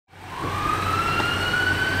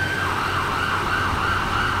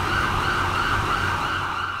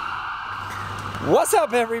What's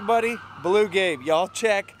up, everybody? Blue Gabe. Y'all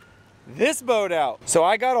check this boat out. So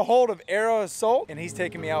I got a hold of Arrow Assault and he's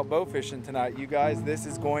taking me out boat fishing tonight. You guys, this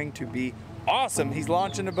is going to be awesome. He's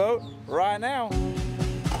launching a boat right now.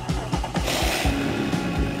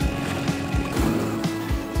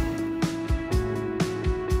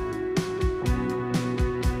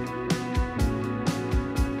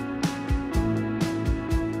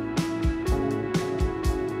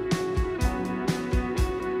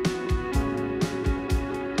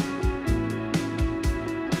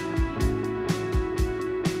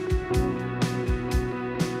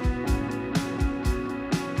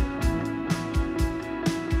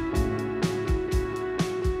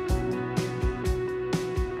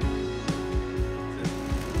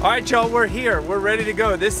 All right, y'all, we're here. We're ready to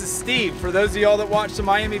go. This is Steve. For those of y'all that watched the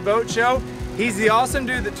Miami Boat Show, he's the awesome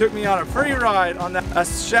dude that took me on a free ride on a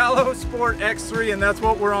Shallow Sport X3, and that's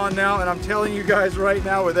what we're on now. And I'm telling you guys right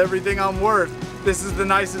now, with everything I'm worth, this is the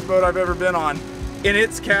nicest boat I've ever been on in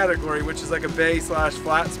its category, which is like a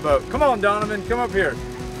bay/flats boat. Come on, Donovan, come up here.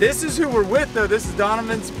 This is who we're with, though. This is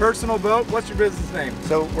Donovan's personal boat. What's your business name?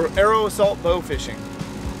 So we're Arrow Assault Bow Fishing.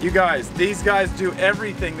 You guys, these guys do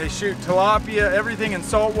everything. They shoot tilapia, everything in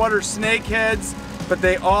saltwater, snakeheads, but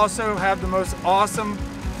they also have the most awesome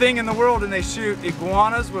thing in the world, and they shoot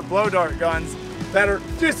iguanas with blow dart guns that are,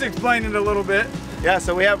 just explain it a little bit. Yeah,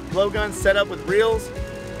 so we have blow guns set up with reels,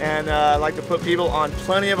 and I like to put people on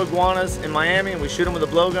plenty of iguanas in Miami, and we shoot them with a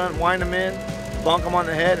blow gun, wind them in, bonk them on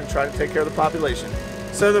the head, and try to take care of the population.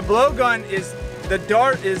 So the blow gun is, the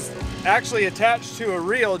dart is actually attached to a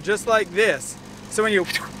reel just like this. So when you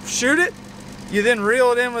shoot it, you then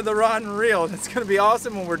reel it in with the rod and reel. It's gonna be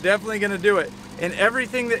awesome, and we're definitely gonna do it. And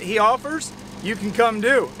everything that he offers, you can come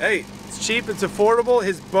do. Hey, it's cheap, it's affordable.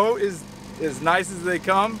 His boat is as nice as they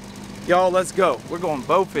come. Y'all, let's go. We're going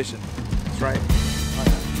bow fishing. That's right.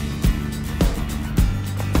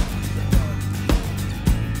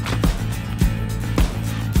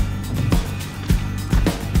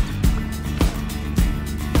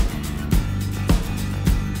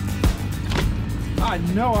 I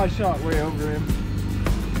know I shot way over him.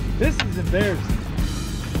 This is embarrassing.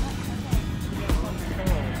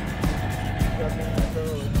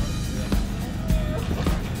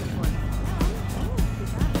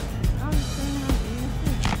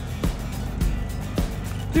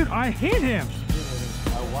 Dude, I hit him.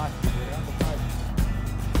 I watched it.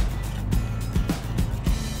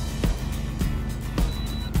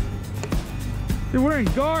 Dude, we're in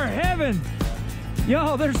GAR heaven.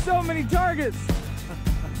 Yo, there's so many targets.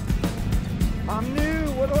 I'm new,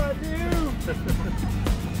 what do I do?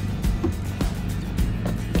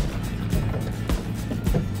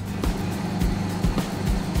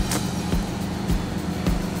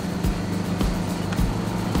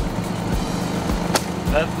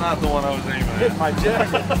 That's not the one I was aiming at. Hit my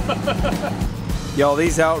jacket. Y'all,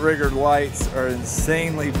 these outrigger lights are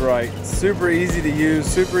insanely bright. Super easy to use,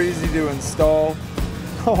 super easy to install.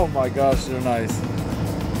 Oh my gosh, they're nice.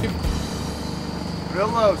 Real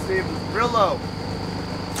low, Steve. Real low.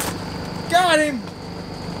 Got him!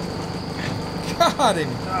 Got him!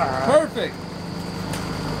 Right. Perfect!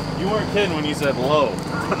 You weren't kidding when you said low.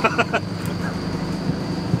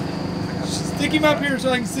 Stick him up here so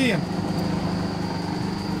I can see him.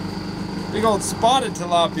 Big old spotted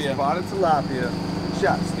tilapia. Spotted tilapia. Good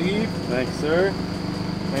shot, Steve. Thanks, sir.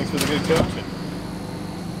 Thanks for the good coaching.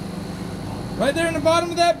 Right there in the bottom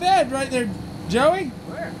of that bed, right there, Joey.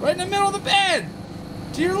 Where? Right in the middle of the bed.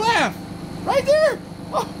 To your left. Right there.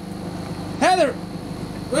 Oh. Heather.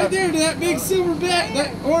 Right there to that big silver bed,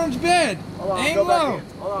 that orange bed. Hold on, Aim go back low. in.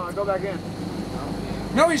 Hold on, I'll go back in.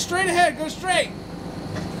 No, he's straight ahead. Go straight.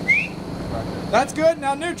 That's good.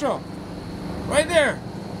 Now neutral. Right there.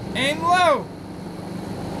 Aim low.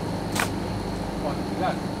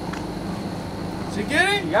 Did you get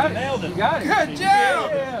him? You got it. Nailed it. You got it. Good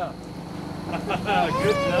job. Yeah.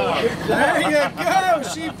 Good job. There you go.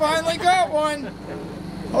 She finally got one.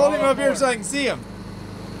 Hold him up here so I can see him.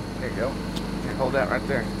 There you go. Here, hold that right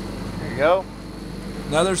there. There you go.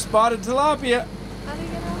 Another spotted tilapia. How do you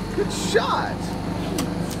get on? Good shot.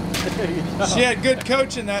 She had good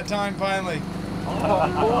coaching that time finally.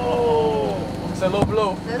 Oh. It's a low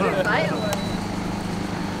blow. Those are vital ones.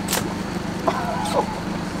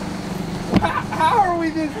 How are we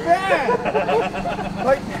this bad?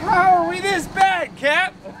 Like, how are we this bad,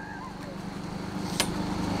 Cap?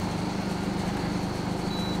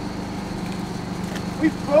 We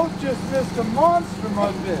both just missed a monster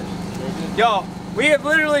mudfish. Y'all, we have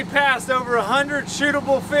literally passed over 100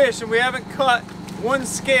 shootable fish and we haven't caught one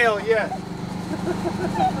scale yet.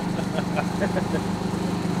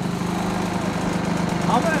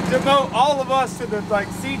 I'm gonna demote all of us to the like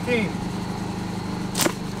C team.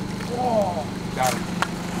 Whoa. Got him.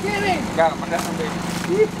 Get him! Got him on that one, baby.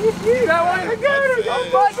 That one, I got him! A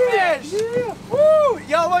mudfish! Yeah. Woo!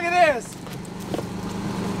 Y'all look at this!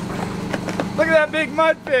 Look at that big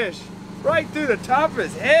mudfish! Right through the top of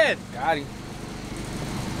his head! Got him.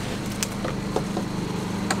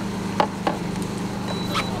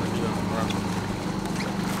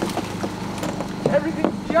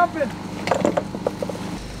 Everything's jumping!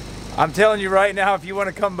 I'm telling you right now, if you want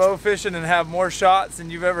to come bow fishing and have more shots than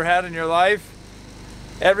you've ever had in your life,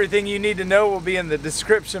 everything you need to know will be in the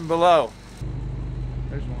description below.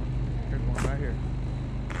 There's one. There's one right here.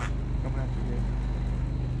 Coming after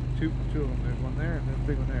you. Two of them. There's one there and there's a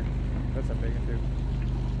big one there. That's a big one too.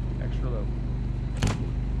 Extra low.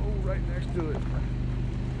 Oh, right next to it.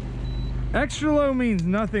 Extra low means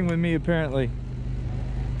nothing with me apparently.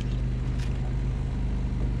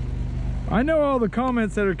 I know all the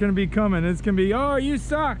comments that are going to be coming. It's going to be, oh, you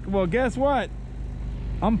suck. Well, guess what?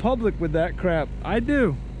 I'm public with that crap. I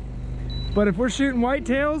do. But if we're shooting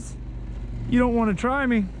whitetails, you don't want to try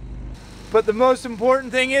me. But the most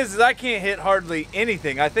important thing is I can't hit hardly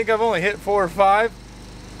anything. I think I've only hit 4 or 5.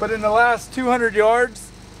 But in the last 200 yards,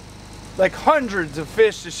 like hundreds of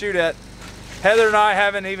fish to shoot at. Heather and I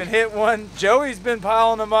haven't even hit one. Joey's been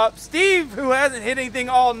piling them up. Steve, who hasn't hit anything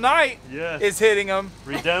all night, is hitting them.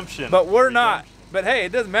 Redemption. But we're not. But hey,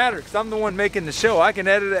 it doesn't matter because I'm the one making the show. I can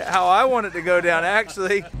edit it how I want it to go down,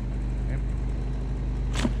 actually.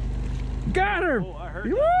 Got her! Oh, I heard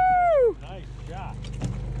Woo! that. Nice shot.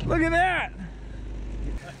 Look at that!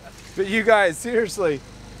 But you guys, seriously,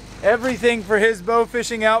 everything for his bow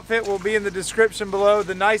fishing outfit will be in the description below.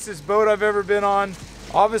 The nicest boat I've ever been on.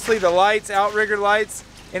 Obviously the lights, outrigger lights.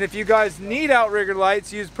 And if you guys need outrigger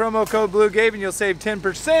lights, use promo code BLUEGABE and you'll save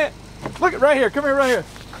 10%. Look at right here, come here right here.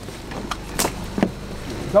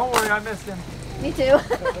 Don't worry, I missed him. Me too.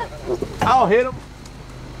 I'll hit him.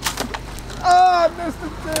 Oh, I missed him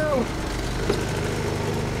too.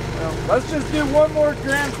 Well, let's just do one more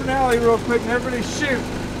grand finale real quick and everybody shoot.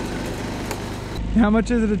 How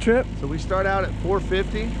much is it a trip? So we start out at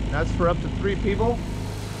 $450. That's for up to 3 people.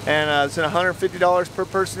 And it's $150 per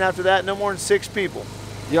person after that. No more than 6 people.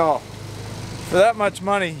 Y'all, for that much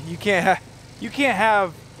money, you can't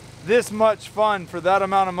have this much fun for that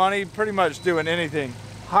amount of money pretty much doing anything.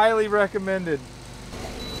 Highly recommended.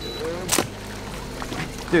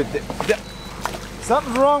 Dude,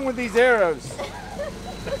 something's wrong with these arrows.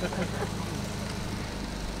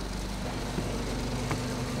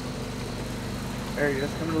 There he is.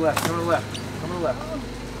 Come to the left. Come to the left. Come to the left.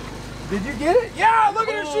 Did you get it? Yeah, look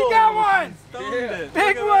at her. She got one. Yeah.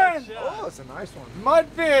 Big one. Oh, it's a nice one.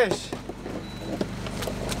 Mudfish.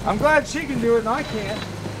 I'm glad she can do it and I can't.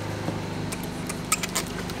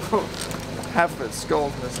 Oh, half of its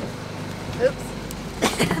skull's missing. Oops.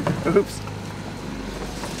 Oops.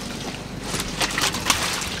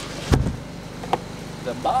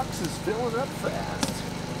 The box is filling up fast.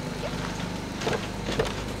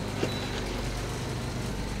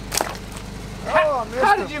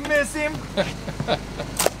 How did you miss him?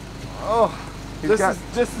 Oh, This is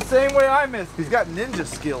just the same way I missed him. he's got ninja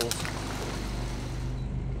skills.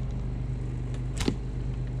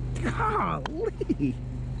 Golly.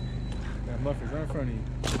 That muff is right in front of you.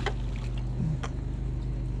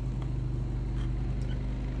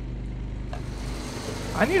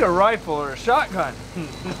 I need a rifle or a shotgun.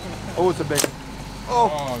 Oh, it's a big one.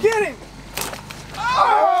 Oh, get him!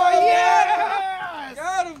 Oh, yes!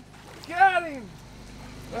 Got him. Got him!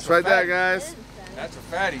 That's right there, guys. That's a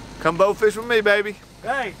fatty. Come bow fish with me, baby.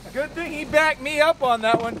 Hey, good thing he backed me up on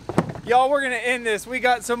that one. Y'all, we're gonna end this. We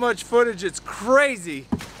got so much footage, it's crazy.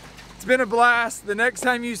 It's been a blast. The next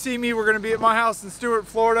time you see me, we're gonna be at my house in Stuart,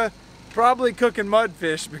 Florida, probably cooking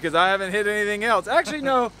mudfish because I haven't hit anything else. Actually,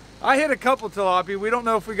 no, I hit a couple tilapia. We don't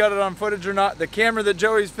know if we got it on footage or not. The camera that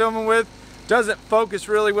Joey's filming with doesn't focus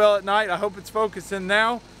really well at night. I hope it's focusing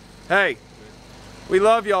now. Hey, we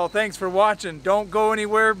love y'all. Thanks for watching. Don't go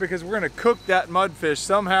anywhere because we're gonna cook that mudfish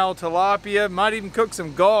somehow. Tilapia, might even cook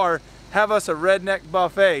some gar. Have us a redneck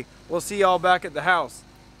buffet. We'll see y'all back at the house.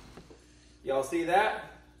 Y'all see that?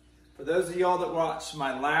 For those of y'all that watched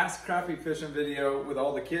my last crappie fishing video with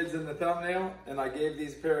all the kids in the thumbnail and I gave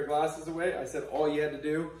these pair of glasses away, I said all you had to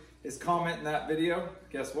do is comment in that video.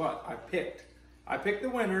 Guess what? I picked the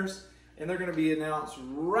winners and they're gonna be announced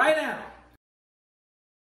right now.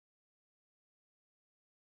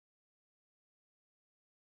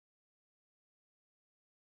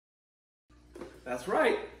 That's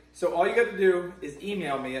right. So all you got to do is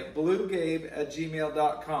email me at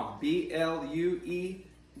bluegabe@gmail.com. BLUEGABE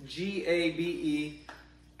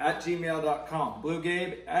bluegabe@gmail.com.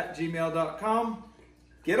 bluegabe@gmail.com.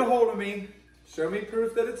 Get a hold of me. Show me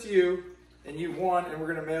proof that it's you and you won, and we're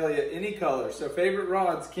gonna mail you any color. So Favorite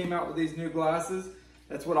Rods came out with these new glasses.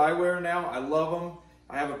 That's what I wear now. I love them.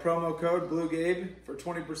 I have a promo code, BlueGabe, for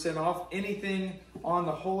 20% off anything on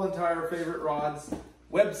the whole entire Favorite Rods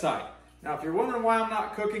website. Now, if you're wondering why I'm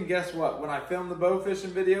not cooking, guess what? When I filmed the bow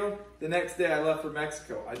fishing video, the next day I left for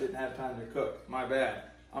Mexico. I didn't have time to cook. My bad.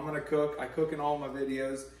 I'm gonna cook. I cook in all my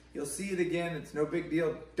videos. You'll see it again. It's no big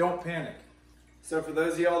deal. Don't panic. So for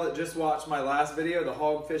those of y'all that just watched my last video, the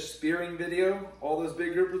hogfish spearing video, all those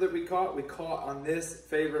big grouper that we caught on this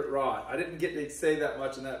Favorite Rod. I didn't get to say that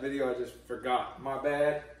much in that video, I just forgot, my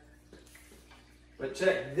bad. But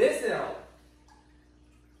check this out.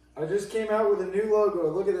 I just came out with a new logo,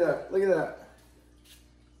 look at that, look at that.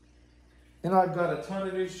 And I've got a ton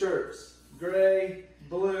of new shirts. Gray,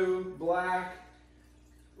 blue, black,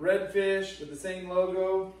 red fish with the same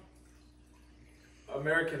logo,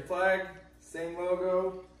 American flag, same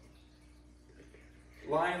logo,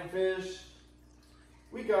 lionfish.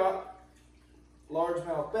 We got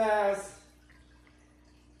largemouth bass,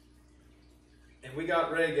 and we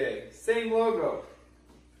got reggae, same logo.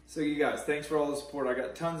 So you guys, thanks for all the support. I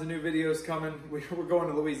got tons of new videos coming. We're going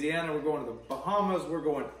to Louisiana, we're going to the Bahamas, we're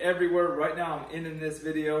going everywhere. Right now I'm ending this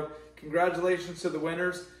video. Congratulations to the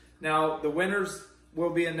winners. Now the winners will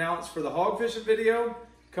be announced for the hog fishing video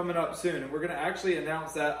coming up soon, and we're gonna actually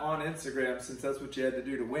announce that on Instagram, since that's what you had to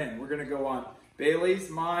do to win. We're gonna go on Bailey's,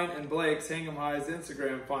 mine, and Blake's Hang 'em High's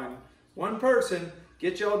Instagram, find one person,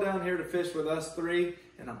 get y'all down here to fish with us three,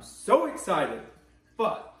 and I'm so excited.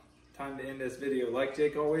 But time to end this video. Like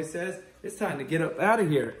Jake always says, it's time to get up out of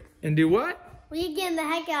here and do what? We're getting the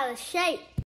heck out of shape.